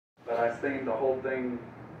I steamed the whole thing,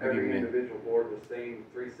 every individual board was steamed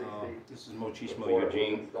 360. This is Mochismo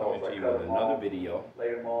Eugene coming to you with another video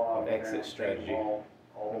of exit strategy.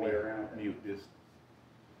 All the way around. Mute this.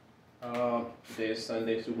 Today is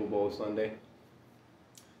Sunday, Super Bowl Sunday.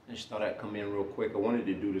 I just thought I'd come in real quick. I wanted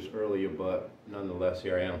to do this earlier, but nonetheless,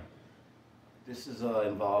 here I am. This is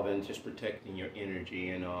involving just protecting your energy,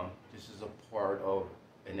 and this is a part of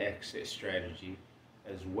an exit strategy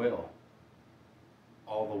as well.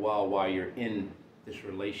 All the while you're in this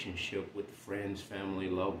relationship with friends, family,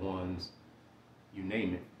 loved ones, you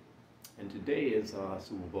name it. And today is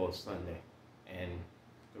Super Bowl Sunday. And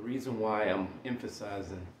the reason why I'm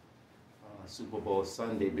emphasizing Super Bowl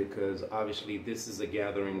Sunday, because obviously this is a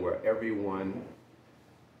gathering where everyone,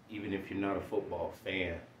 even if you're not a football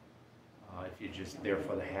fan, if you're just there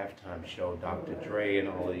for the halftime show, Dr. Dre and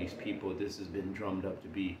all of these people, this has been drummed up to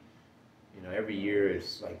be, you know, every year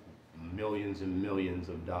it's like millions and millions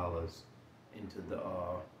of dollars into the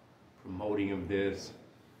promoting of this.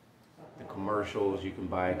 The commercials, you can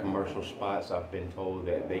buy commercial spots. I've been told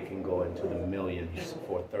that they can go into the millions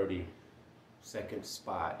for a 30-second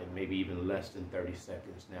spot, and maybe even less than 30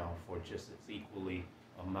 seconds now for just its equally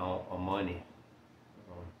amount of money.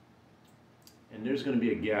 And there's going to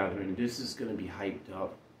be a gathering. This is going to be hyped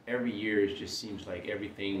up. Every year it just seems like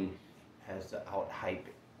everything has to out-hype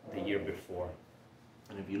it the year before.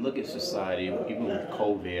 And if you look at society, even with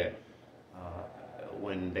COVID,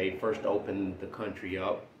 when they first opened the country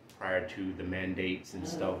up prior to the mandates and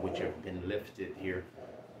stuff, which have been lifted here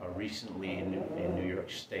recently in New York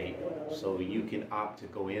State, so you can opt to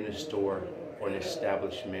go in a store or an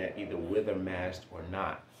establishment either with a mask or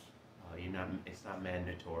not. It's not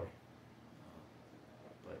mandatory.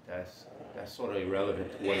 But that's sort of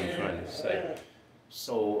irrelevant to what I'm trying to say.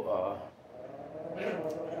 So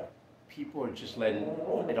people are just letting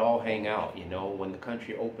it all hang out, you know. When the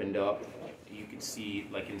country opened up, you could see,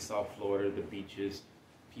 like in South Florida, the beaches,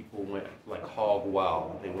 people went like hog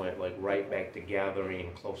wild. They went like right back to gathering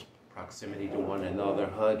in close proximity to one another,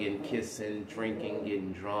 hugging, kissing, drinking,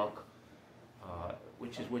 getting drunk,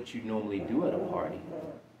 which is what you normally do at a party.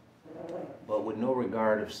 But with no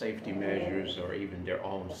regard of safety measures or even their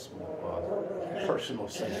own personal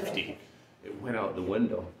safety, it went out the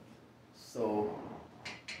window. So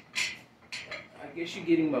I guess you're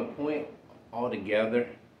getting my point altogether. It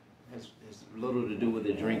has little to do with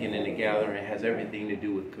the drinking and the gathering. It has everything to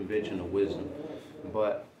do with conventional wisdom.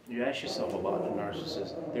 But you ask yourself about the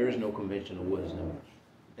narcissist. There is no conventional wisdom.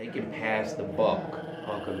 They can pass the buck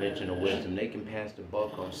on conventional wisdom. They can pass the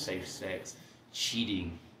buck on safe sex,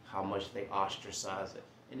 cheating, how much they ostracize it.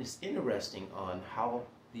 And it's interesting on how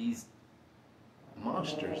these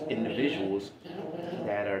monsters, individuals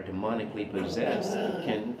that are demonically possessed,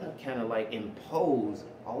 can kind of like impose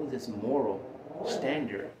all of this moral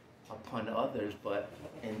standard upon others, but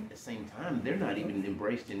at the same time, they're not even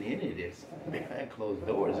embraced in any of this. Behind closed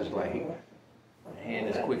doors, it's like the hand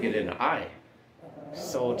is quicker than the eye.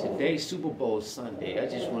 So today, Super Bowl Sunday, I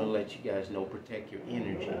just want to let you guys know, protect your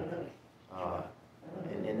energy.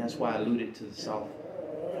 And that's why I alluded to the South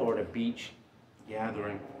Florida beach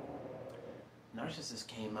gathering. Narcissists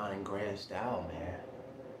came out in grand style, man.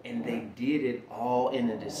 And they did it all in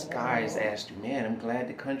a disguise as to, man, I'm glad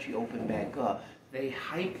the country opened back up. They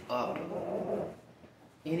hype up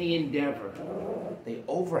any endeavor. They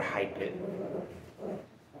overhype it.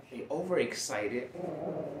 They overexcite it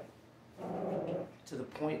to the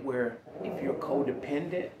point where if you're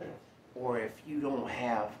codependent, or if you don't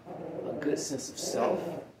have a good sense of self,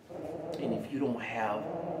 and if you don't have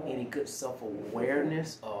any good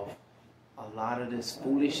self-awareness of a lot of this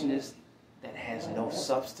foolishness that has no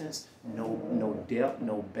substance, no depth,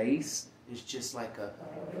 no base, it's just like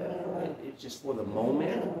it's just for the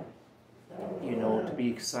moment, you know, to be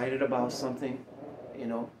excited about something, you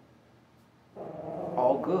know,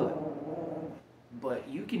 all good. But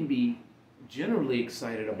you can be generally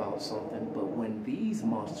excited about something, but when these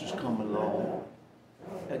monsters come along,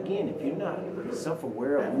 again, if you're not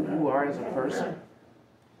self-aware of who you are as a person,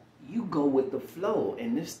 you go with the flow,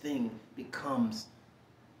 and this thing becomes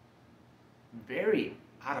very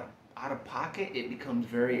out of pocket. It becomes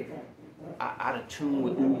very out of tune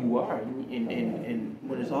with who you are, and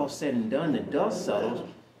when it's all said and done, the dust settles.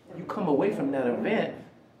 You come away from that event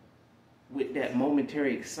with that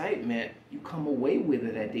momentary excitement. You come away with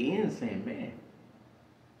it at the end saying,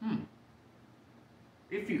 man,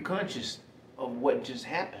 if you're conscious of what just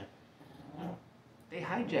happened, they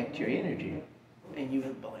hijacked your energy. And you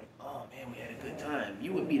would be like, oh man, we had a good time.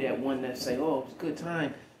 You would be that one that say, oh, it was a good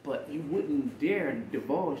time, but you wouldn't dare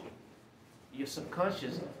divulge your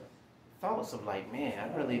subconscious thoughts of like, man,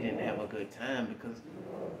 I really didn't have a good time because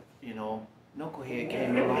you know, knucklehead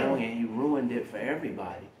came along and he ruined it for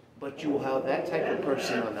everybody. But you will have that type of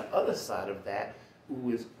person on the other side of that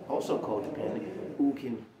who is also codependent,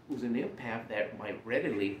 who's an empath that might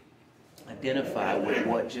readily identify with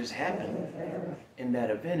what just happened in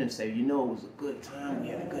that event and say, you know, it was a good time, we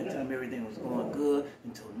had a good time, everything was going good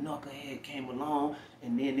until knucklehead came along,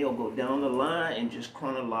 and then they'll go down the line and just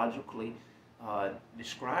chronologically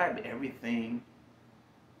describe everything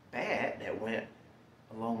bad that went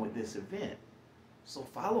along with this event. So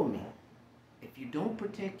follow me. If you don't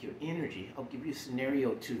protect your energy, I'll give you a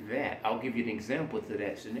scenario to that. I'll give you an example to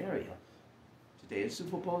that scenario. Today is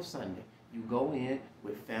Super Bowl Sunday. You go in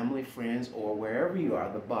with family, friends, or wherever you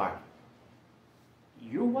are, the bar.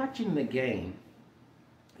 You're watching the game.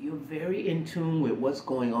 You're very in tune with what's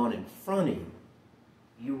going on in front of you.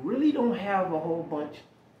 You really don't have a whole bunch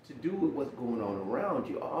to do with what's going on around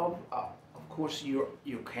you. Of course, you're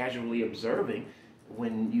casually observing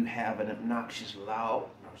when you have an obnoxious, loud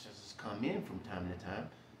narcissist come in from time to time.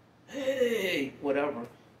 Hey, whatever.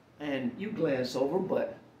 And you glance over,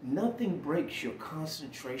 but nothing breaks your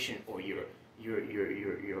concentration or your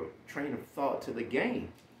train of thought to the game.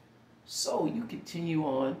 So you continue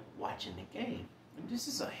on watching the game. And this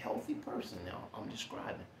is a healthy person now I'm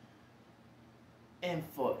describing. And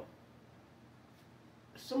for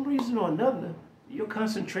some reason or another, your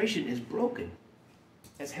concentration is broken.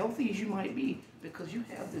 As healthy as you might be, because you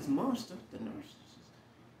have this monster, the narcissist,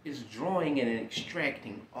 is drawing and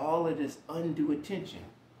extracting all of this undue attention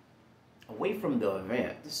away from the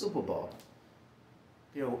event, the Super Bowl.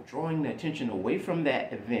 They're drawing the attention away from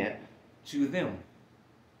that event to them.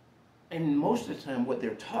 And most of the time, what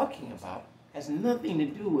they're talking about has nothing to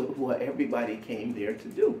do with what everybody came there to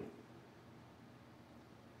do.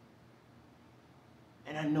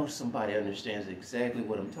 And I know somebody understands exactly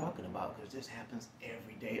what I'm talking about, because this happens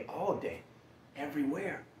every day, all day,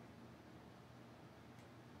 everywhere.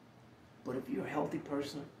 But if you're a healthy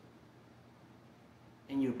person,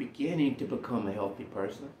 and you're beginning to become a healthy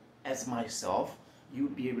person, as myself, you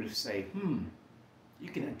would be able to say, you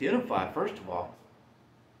can identify, first of all,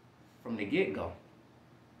 from the get-go.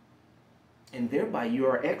 And thereby you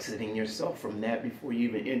are exiting yourself from that before you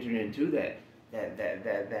even enter into that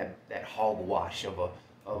hogwash of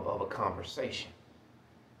a conversation.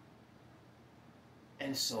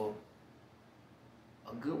 And so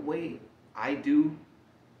a good way I do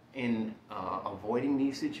in avoiding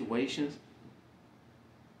these situations,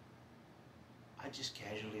 I just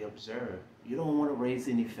casually observe. You don't want to raise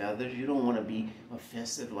any feathers. You don't want to be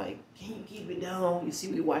offensive, like, can you keep it down? You see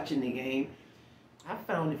me watching the game. I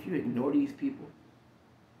found if you ignore these people,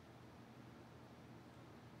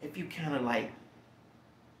 if you kind of like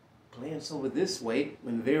glance over this way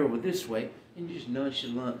when they're over this way, and you just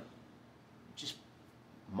nonchalant, just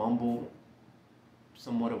mumble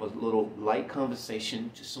somewhat of a little light conversation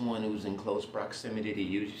to someone who's in close proximity to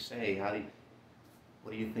you. Just say, hey,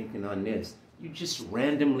 what are you thinking on this? You just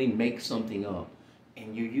randomly make something up,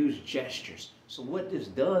 and you use gestures. So what this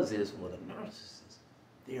does is, with a narcissist,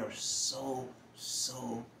 they are so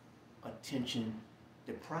attention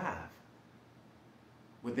deprived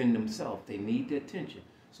within themselves. They need the attention.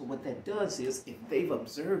 So what that does is, if they've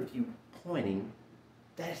observed you pointing,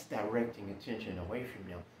 that's directing attention away from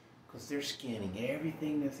them, because they're scanning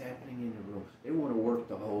everything that's happening in the room. They want to work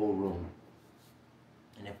the whole room.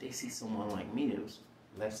 And if they see someone like me who's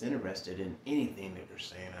less interested in anything that they're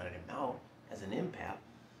saying out of their mouth, as an empath,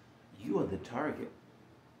 you are the target.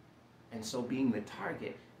 And so being the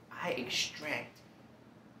target, I extract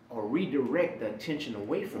or redirect the attention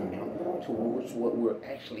away from them towards what we're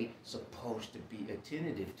actually supposed to be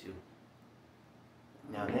attentive to.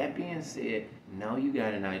 Now that being said, now you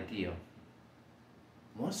got an idea.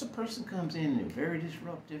 Once a person comes in and they're very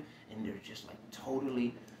disruptive and they're just like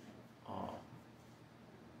totally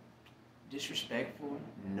disrespectful,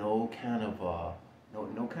 no kind of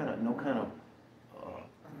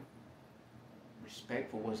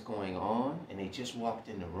respect for what's going on, and they just walked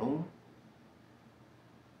in the room,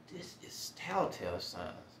 this is telltale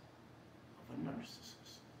signs of a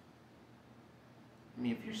narcissist. I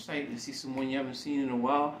mean, if you're excited to see someone you haven't seen in a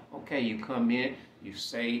while, okay, you come in, you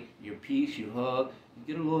say your piece, you hug,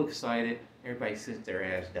 you get a little excited, everybody sits their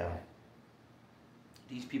ass down.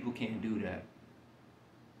 These people can't do that.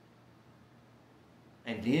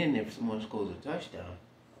 And then if someone scores a touchdown,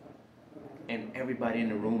 and everybody in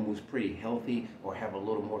the room who's pretty healthy or have a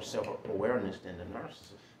little more self-awareness than the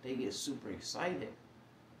narcissist, they get super excited.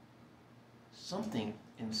 Something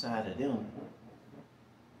inside of them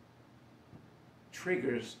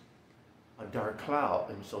triggers a dark cloud.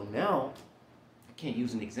 And so now, I can't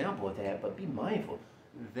use an example of that, but be mindful.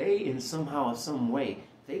 They, in somehow, some way,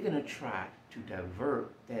 they're going to try to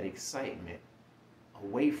divert that excitement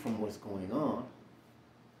away from what's going on.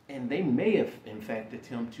 And they may have, in fact,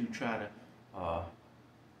 attempt to try to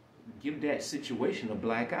give that situation a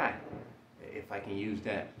black eye, if I can use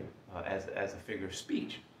that as a figure of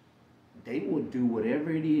speech. They will do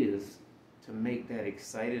whatever it is to make that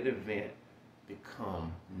excited event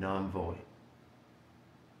become non-void,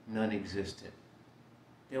 non-existent.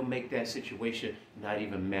 They'll make that situation not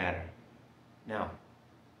even matter. Now,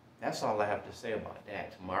 that's all I have to say about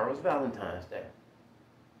that. Tomorrow's Valentine's Day.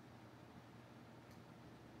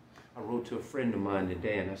 I wrote to a friend of mine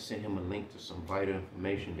today, and I sent him a link to some vital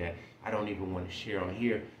information that I don't even want to share on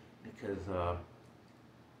here, because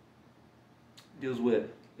it deals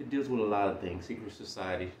with a lot of things, secret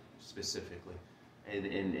society specifically,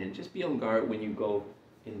 and just be on guard when you go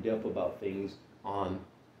in depth about things on,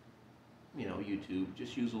 you know, YouTube.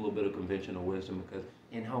 Just use a little bit of conventional wisdom, because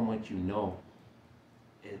in how much you know,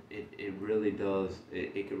 it really does,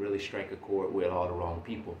 it could really strike a chord with all the wrong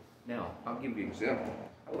people. Now, I'll give you an example.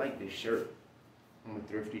 I like this shirt. I'm a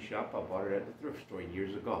thrifty shop. I bought it at the thrift store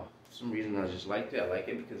years ago. For some reason, I just liked it. I like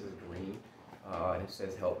it because it's green, and it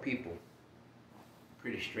says help people.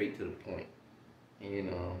 Pretty straight to the point.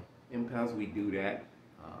 And in pals, we do that.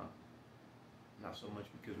 Not so much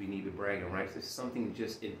because we need to brag and rights. It's something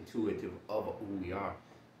just intuitive of who we are.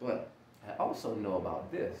 But I also know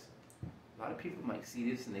about this. A lot of people might see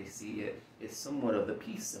this and they see it as somewhat of the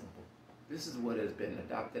peace symbol. This is what has been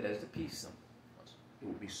adopted as the peace symbol. It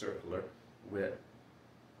will be circular with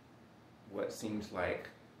what seems like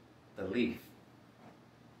the leaf.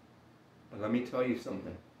 But let me tell you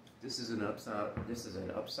something. This is an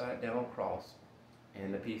upside down cross,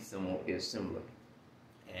 and the peace symbol is similar.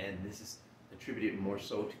 And this is attributed more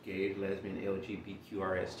so to gay, lesbian,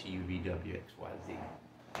 LGBTQRSTUVWXYZ.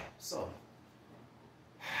 So,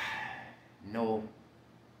 no,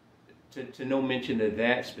 to no mention of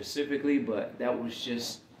that specifically, but that was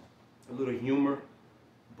just a little humor.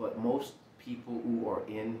 But most people who are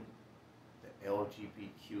in the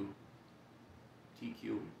LGBTQ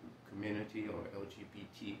community or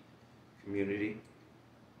LGBT community,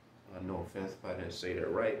 no offense if I didn't say that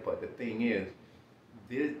right, but the thing is,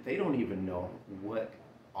 they don't even know what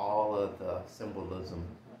all of the symbolism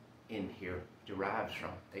in here derives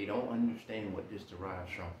from. They don't understand what this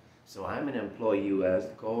derives from. So I'm going to employ you as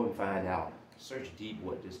to go and find out, search deep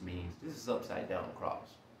what this means. This is upside down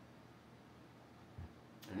cross.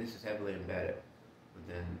 And this is heavily embedded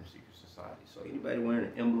within the secret society. So anybody wearing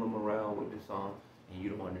an emblem around with this on and you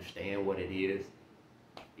don't understand what it is,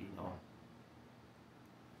 you know,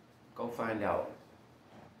 go find out.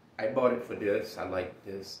 I bought it for this. I liked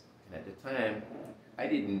this. And at the time, I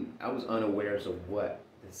was unaware of what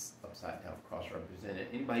this upside down cross represented.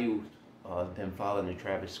 Anybody who's been following the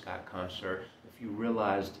Travis Scott concert, if you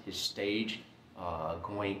realized his stage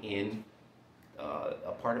going in,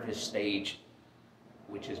 a part of his stage,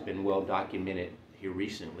 which has been well documented here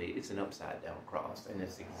recently, it's an upside down cross, and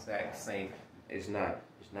it's the exact same. It's not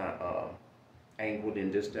angled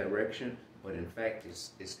in this direction, but in fact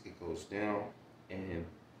it goes down, and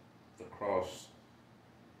the cross,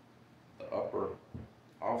 the upper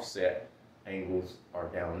offset angles are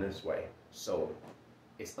down this way. So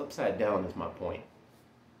it's upside down is my point.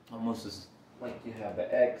 Almost as like you have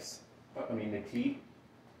the X, the T.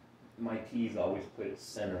 My T's always put it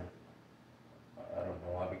center. I don't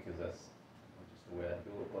know why, because that's just the way I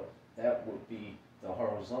do it, but that would be, the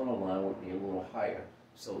horizontal line would be a little higher.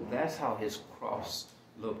 So that's how his cross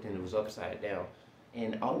looked, and it was upside down.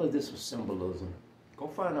 And all of this was symbolism. Go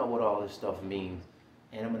find out what all this stuff means.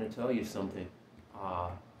 And I'm going to tell you something.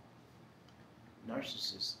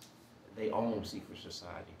 Narcissists, they own secret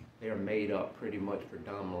society. They're made up pretty much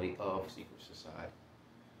predominantly of secret society.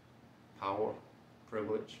 Power,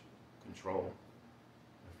 privilege, control.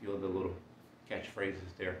 A few of the little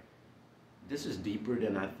catchphrases there. This is deeper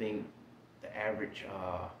than I think the average,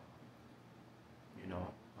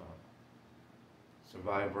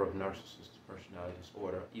 survivor of narcissistic personality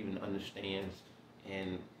disorder even understands.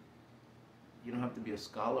 And you don't have to be a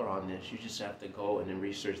scholar on this. You just have to go and then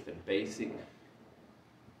research the basic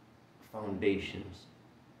foundations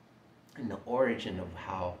and the origin of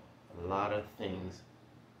how a lot of things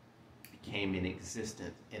became in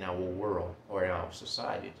existence in our world or in our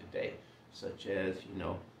society today, such as,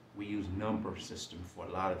 we use number system for a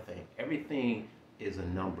lot of things. Everything is a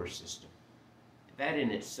number system. That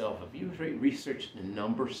in itself, if you research the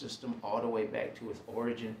number system all the way back to its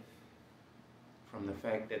origin, from the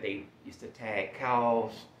fact that they used to tag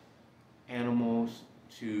cows, animals,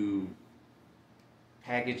 to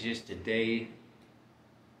packages today,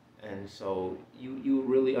 and so you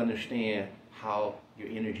really understand how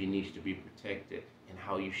your energy needs to be protected and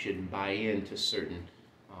how you shouldn't buy into certain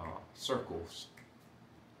circles.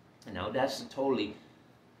 And now that's a totally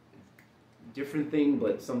different thing,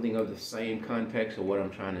 but something of the same context of what I'm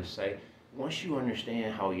trying to say. Once you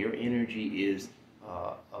understand how your energy is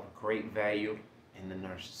of great value and the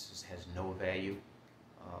narcissist has no value,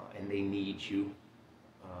 and they need you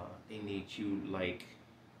like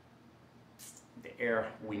the air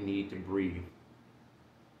we need to breathe.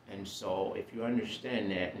 And so if you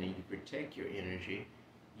understand that and you protect your energy,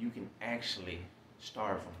 you can actually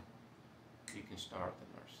starve them. You can starve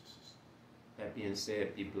the narcissist. That being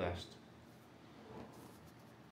said, be blessed.